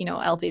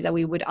LPs that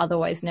we would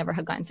otherwise never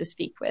have gotten to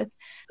speak with.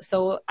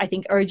 So I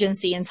think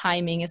urgency and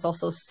timing is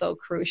also so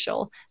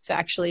crucial to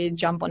actually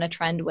jump on a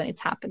trend when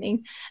it's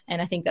happening.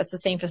 And I think that's the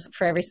same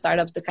for every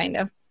startup, to kind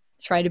of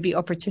try to be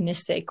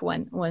opportunistic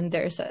when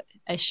there's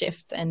a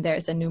shift and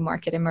there's a new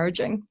market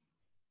emerging.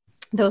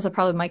 Those are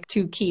probably my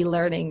two key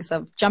learnings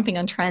of jumping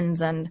on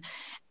trends and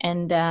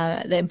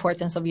the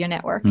importance of your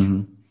network.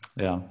 Mm-hmm.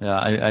 Yeah,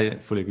 I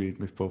fully agree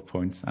with both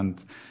points. And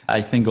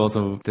I think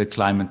also the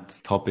climate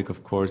topic,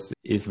 of course,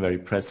 is a very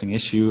pressing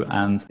issue,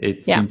 and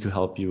it seemed to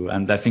help you.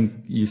 And I think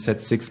you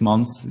said 6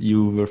 months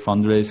you were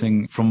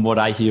fundraising. From what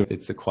I hear,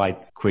 it's a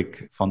quite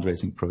quick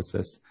fundraising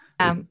process.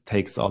 It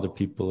takes other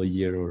people a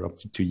year or up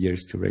to 2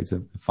 years to raise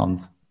a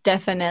fund.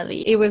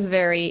 Definitely. It was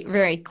very,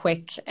 very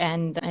quick.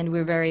 And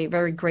we're very,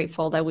 very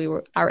grateful that we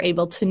are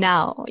able to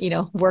now,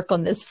 work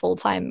on this full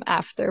time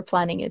after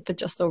planning it for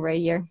just over a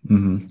year.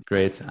 Mm-hmm.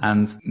 Great.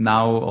 And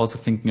now also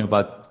thinking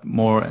about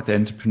more the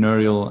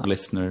entrepreneurial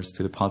listeners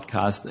to the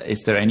podcast,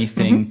 is there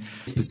anything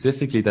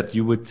specifically that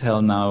you would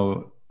tell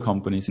now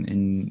companies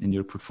in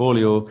your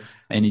portfolio,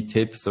 any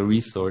tips or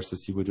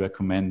resources you would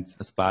recommend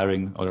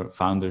aspiring or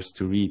founders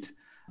to read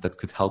that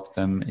could help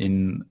them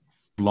in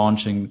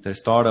launching their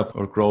startup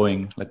or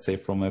growing, let's say,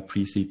 from a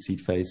pre-seed seed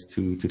phase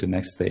to the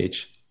next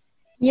stage?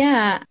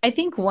 Yeah, I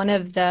think one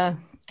of the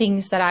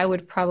things that I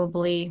would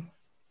probably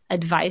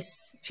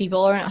advise people,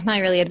 or not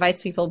really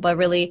advise people, but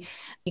really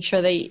make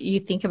sure that you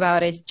think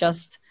about is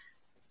just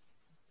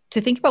to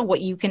think about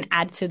what you can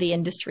add to the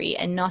industry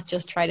and not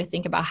just try to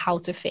think about how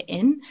to fit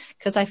in.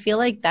 Because I feel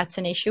like that's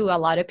an issue. A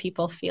lot of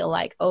people feel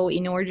like, oh,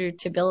 in order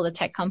to build a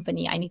tech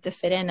company, I need to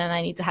fit in and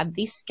I need to have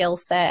this skill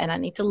set and I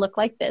need to look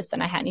like this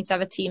and I need to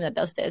have a team that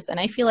does this. And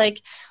I feel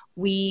like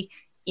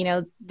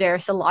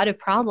there's a lot of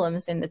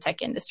problems in the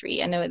tech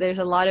industry, and there's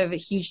a lot of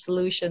huge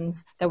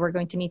solutions that we're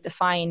going to need to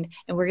find,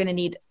 and we're going to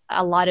need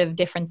a lot of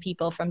different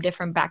people from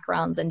different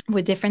backgrounds and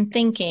with different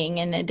thinking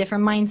and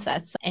different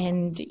mindsets.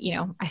 And,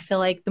 I feel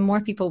like the more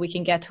people we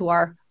can get who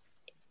are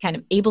kind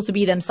of able to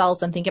be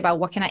themselves and think about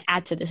what can I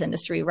add to this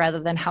industry rather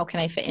than how can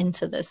I fit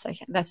into this,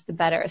 that's the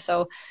better.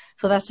 So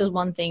that's just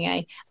one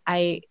thing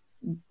I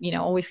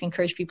always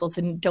encourage people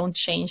to don't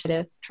change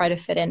to try to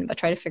fit in, but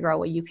try to figure out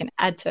what you can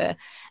add to it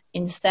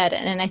instead.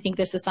 And I think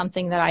this is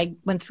something that I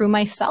went through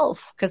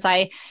myself because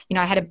I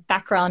had a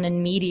background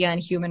in media and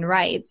human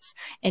rights.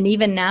 And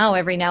even now,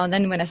 every now and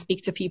then when I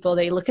speak to people,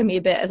 they look at me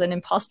a bit as an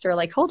imposter,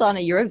 like, hold on,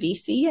 you're a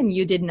VC and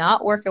you did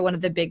not work at one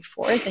of the big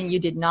fours and you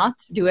did not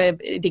do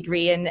a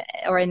degree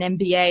or an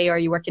MBA or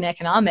you work in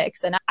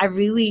economics. And I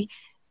really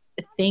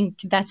think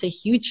that's a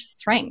huge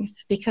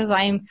strength because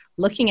I'm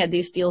looking at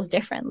these deals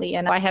differently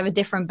and I have a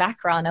different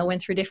background. I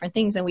went through different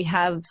things and we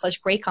have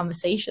such great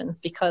conversations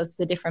because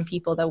the different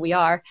people that we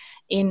are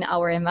in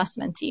our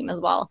investment team as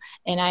well.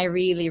 And I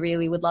really,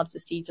 really would love to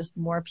see just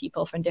more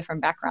people from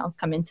different backgrounds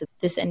come into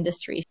this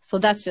industry. So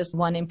that's just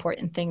one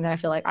important thing that I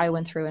feel like I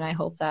went through, and I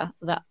hope that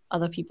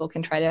other people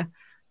can try to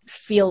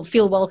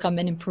feel welcome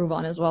and improve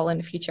on as well in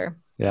the future.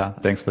 Yeah,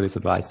 thanks for this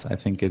advice. I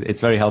think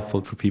it's very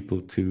helpful for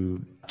people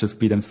to just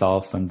be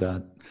themselves and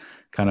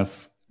kind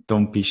of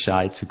don't be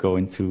shy to go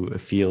into a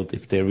field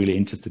if they're really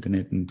interested in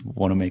it and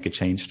want to make a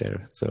change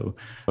there. So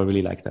I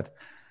really like that.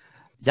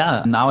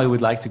 Yeah, now I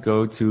would like to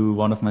go to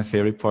one of my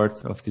favorite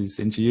parts of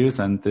these interviews,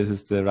 and this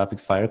is the rapid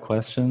fire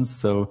questions.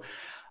 So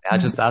I'll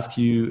just ask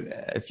you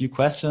a few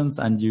questions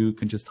and you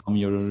can just tell me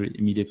your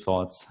immediate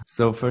thoughts.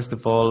 So first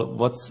of all,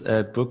 what's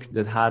a book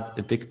that had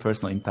a big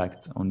personal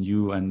impact on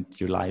you and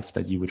your life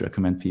that you would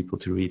recommend people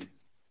to read?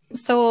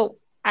 So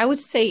I would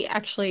say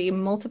actually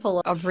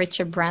multiple of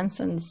Richard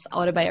Branson's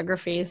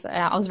autobiographies.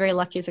 I was very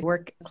lucky to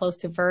work close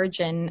to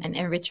Virgin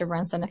and Richard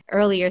Branson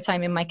earlier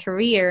time in my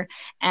career.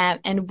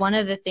 And one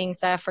of the things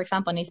that, for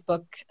example, in his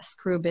book,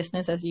 Screw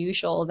Business as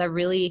Usual, that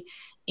really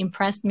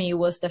impressed me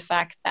was the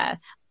fact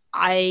that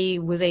I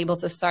was able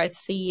to start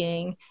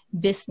seeing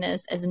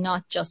business as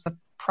not just a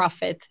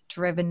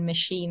profit-driven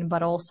machine,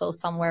 but also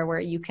somewhere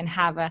where you can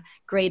have a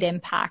great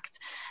impact.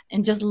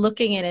 And just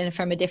looking at it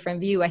from a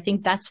different view, I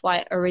think that's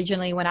why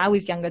originally when I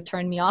was younger, it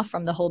turned me off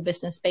from the whole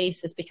business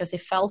space, is because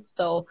it felt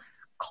so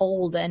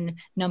cold and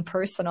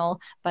non-personal.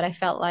 But I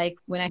felt like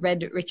when I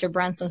read Richard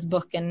Branson's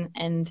book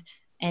and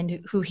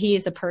who he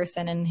is a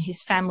person and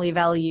his family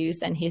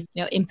values and his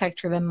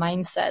impact-driven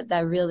mindset,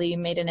 that really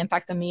made an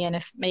impact on me, and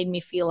it made me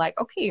feel like,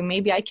 okay,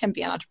 maybe I can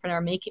be an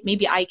entrepreneur,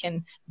 maybe I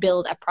can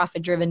build a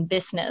profit-driven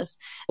business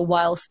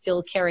while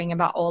still caring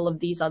about all of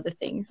these other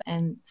things.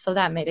 And so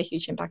that made a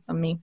huge impact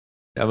on me.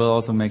 I will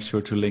also make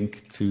sure to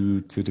link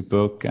to the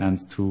book and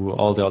to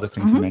all the other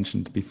things you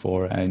mentioned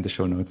before in the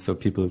show notes, so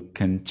people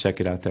can check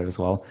it out there as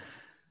well.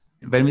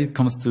 When it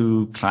comes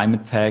to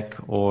climate tech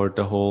or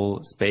the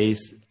whole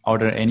space, are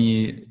there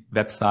any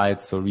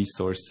websites or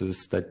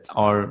resources that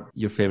are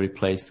your favorite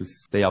place to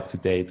stay up to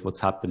date? What's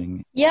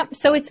happening? Yeah,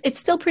 so it's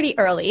still pretty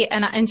early.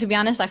 And to be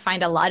honest, I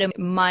find a lot of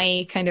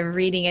my kind of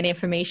reading and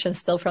information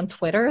still from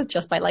Twitter,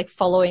 just by like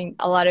following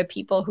a lot of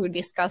people who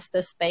discuss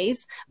this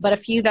space. But a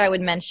few that I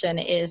would mention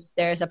is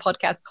there's a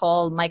podcast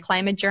called My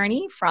Climate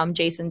Journey from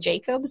Jason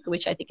Jacobs,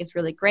 which I think is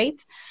really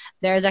great.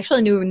 There's actually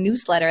a new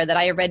newsletter that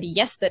I read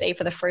yesterday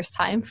for the first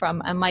time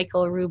from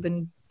Michael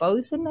Ruben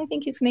Bosen, I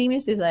think his name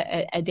is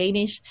a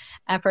Danish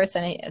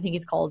person. I think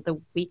it's called The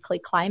Weekly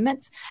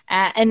Climate.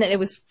 And it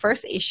was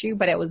first issue,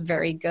 but it was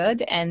very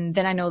good. And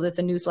then I know there's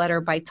a newsletter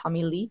by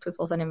Tommy Leap, who's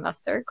also an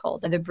investor,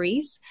 called The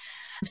Breeze.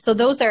 So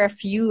those are a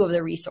few of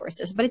the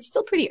resources, but it's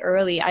still pretty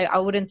early. I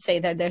wouldn't say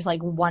that there's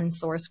like one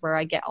source where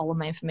I get all of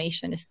my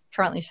information. It's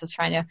currently just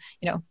trying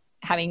to,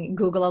 having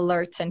Google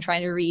alerts and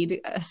trying to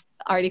read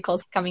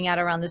articles coming out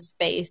around the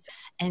space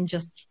and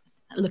just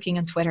looking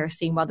on Twitter,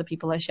 seeing what the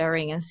people are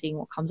sharing and seeing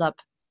what comes up.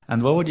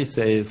 And what would you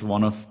say is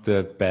one of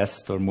the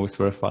best or most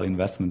worthwhile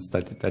investments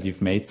that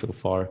you've made so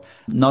far?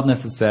 Not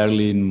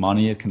necessarily in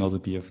money, it can also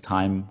be of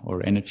time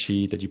or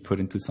energy that you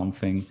put into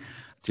something.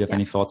 Do you have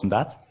any thoughts on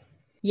that?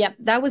 Yep,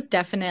 that was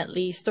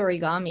definitely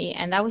Storygami,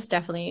 and that was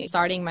definitely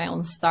starting my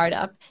own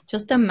startup.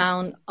 Just the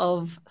amount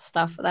of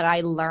stuff that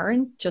I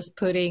learned, just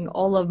putting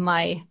all of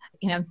my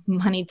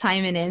money,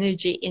 time, and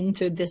energy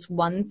into this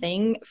one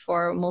thing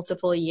for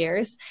multiple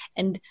years.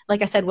 And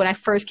like I said, when I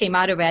first came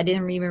out of it, I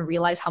didn't even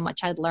realize how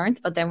much I'd learned.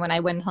 But then when I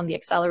went on the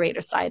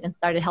accelerator side and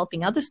started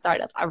helping other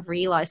startups, I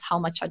realized how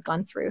much I'd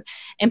gone through.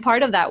 And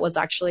part of that was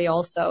actually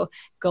also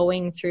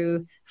going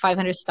through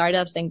 500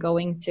 startups and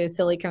going to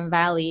Silicon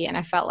Valley. And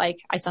I felt like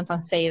I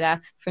sometimes say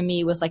that for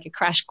me it was like a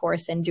crash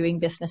course in doing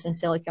business in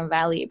Silicon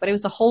Valley, but it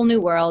was a whole new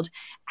world.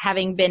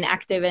 Having been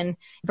active in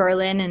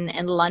Berlin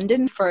and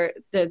London for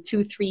the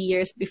 2-3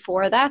 years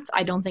before that,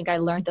 I don't think I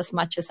learned as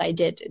much as I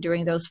did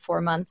during those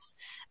 4 months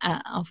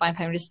on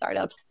 500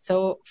 startups.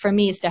 So for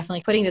me, it's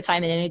definitely putting the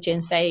time and energy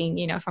and saying,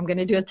 if I'm going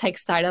to do a tech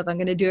startup, I'm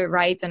going to do it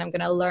right. And I'm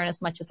going to learn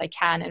as much as I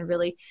can and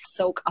really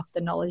soak up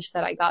the knowledge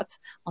that I got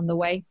on the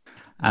way.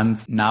 And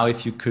now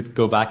if you could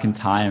go back in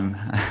time,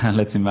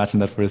 let's imagine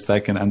that for a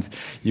second, and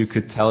you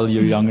could tell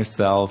your younger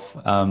self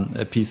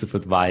a piece of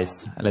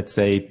advice, let's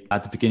say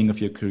at the beginning of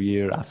your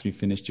career, after you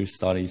finished your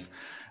studies,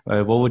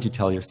 what would you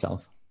tell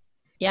yourself?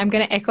 Yeah, I'm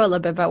going to echo a little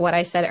bit about what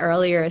I said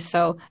earlier.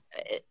 So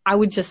I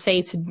would just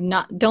say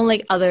don't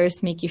let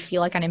others make you feel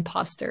like an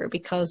imposter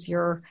because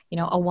you're,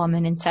 a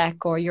woman in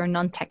tech, or you're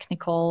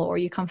non-technical, or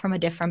you come from a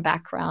different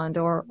background,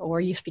 or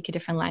you speak a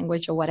different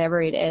language, or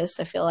whatever it is.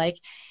 I feel like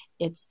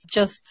it's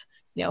just,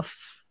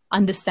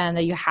 understand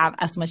that you have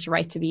as much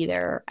right to be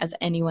there as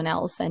anyone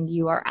else, and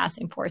you are as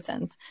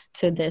important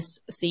to this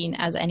scene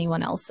as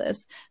anyone else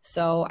is.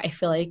 So I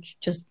feel like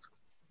just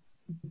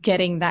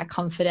getting that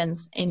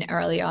confidence in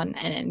early on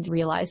and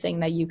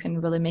realizing that you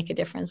can really make a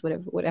difference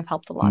would have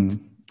helped a lot.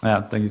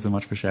 Yeah, thank you so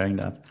much for sharing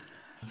that.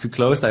 To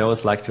close, I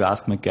always like to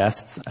ask my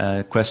guests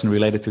a question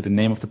related to the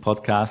name of the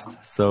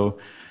podcast. So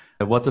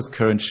what does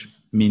courage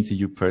mean to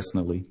you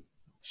personally?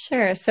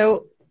 Sure.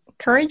 So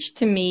courage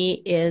to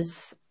me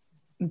is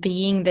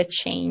being the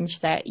change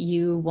that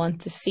you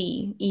want to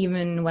see,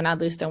 even when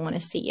others don't want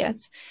to see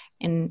it,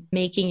 and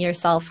making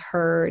yourself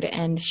heard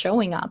and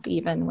showing up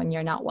even when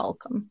you're not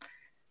welcome.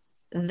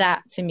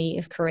 That to me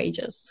is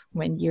courageous,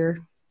 when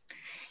you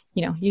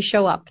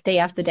show up day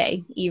after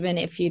day, even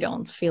if you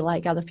don't feel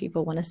like other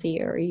people want to see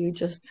you, or you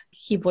just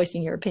keep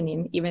voicing your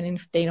opinion, even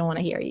if they don't want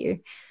to hear you.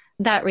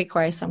 That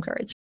requires some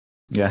courage.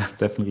 Yeah,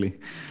 definitely.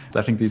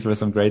 I think these were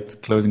some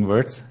great closing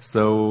words.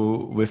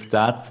 So with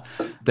that,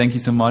 thank you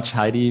so much,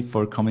 Heidi,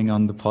 for coming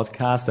on the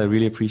podcast. I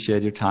really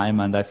appreciate your time,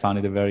 and I found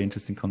it a very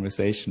interesting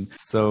conversation.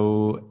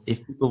 So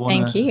if people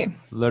want to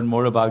learn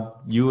more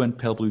about you and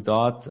Pale Blue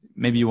Dot,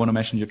 maybe you want to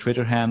mention your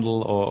Twitter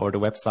handle or the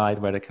website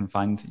where they can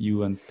find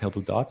you and Pale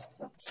Blue Dot.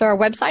 So our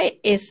website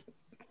is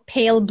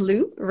Pale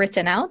Blue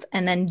written out,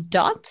 and then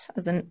dot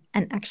as an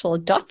actual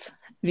dot.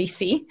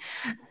 VC,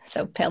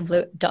 so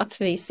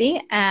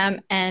paleblue.vc,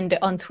 and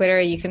on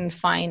Twitter you can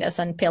find us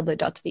on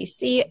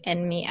paleblue.vc,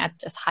 and me at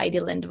just Heidi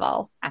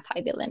Lindvall at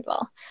Heidi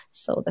Lindvall.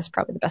 So that's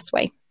probably the best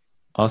way.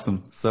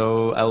 Awesome.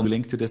 So I will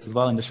link to this as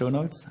well in the show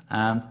notes.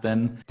 And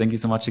then thank you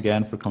so much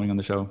again for coming on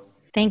the show.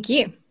 Thank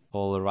you.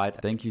 All right.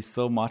 Thank you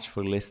so much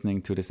for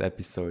listening to this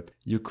episode.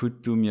 You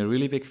could do me a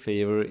really big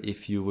favor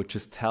if you would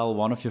just tell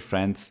one of your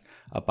friends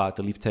about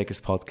the Leap Takers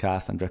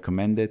podcast and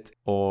recommend it.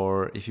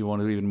 Or if you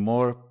want to do even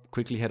more,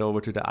 quickly head over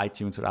to the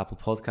iTunes or Apple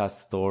Podcast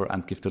store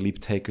and give the Leap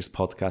Takers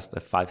podcast a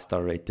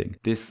 5-star rating.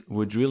 This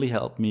would really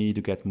help me to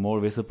get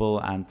more visible,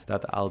 and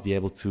that I'll be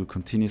able to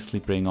continuously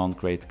bring on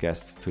great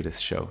guests to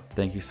this show.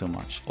 Thank you so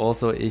much.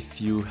 Also,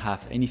 if you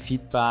have any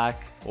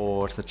feedback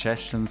or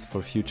suggestions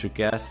for future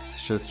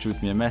guests, just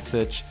shoot me a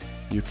message.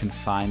 You can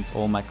find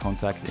all my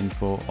contact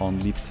info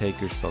on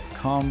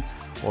leaptakers.com,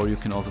 or you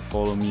can also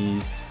follow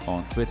me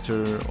on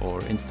Twitter or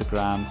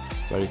Instagram,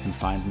 where you can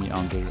find me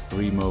under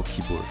Remo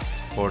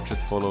Keyboards, or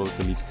just follow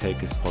the Leap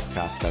Takers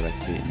podcast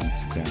directly on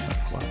Instagram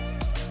as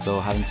well. So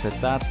having said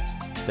that,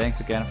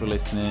 thanks again for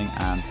listening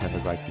and have a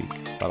great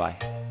week.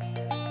 Bye-bye.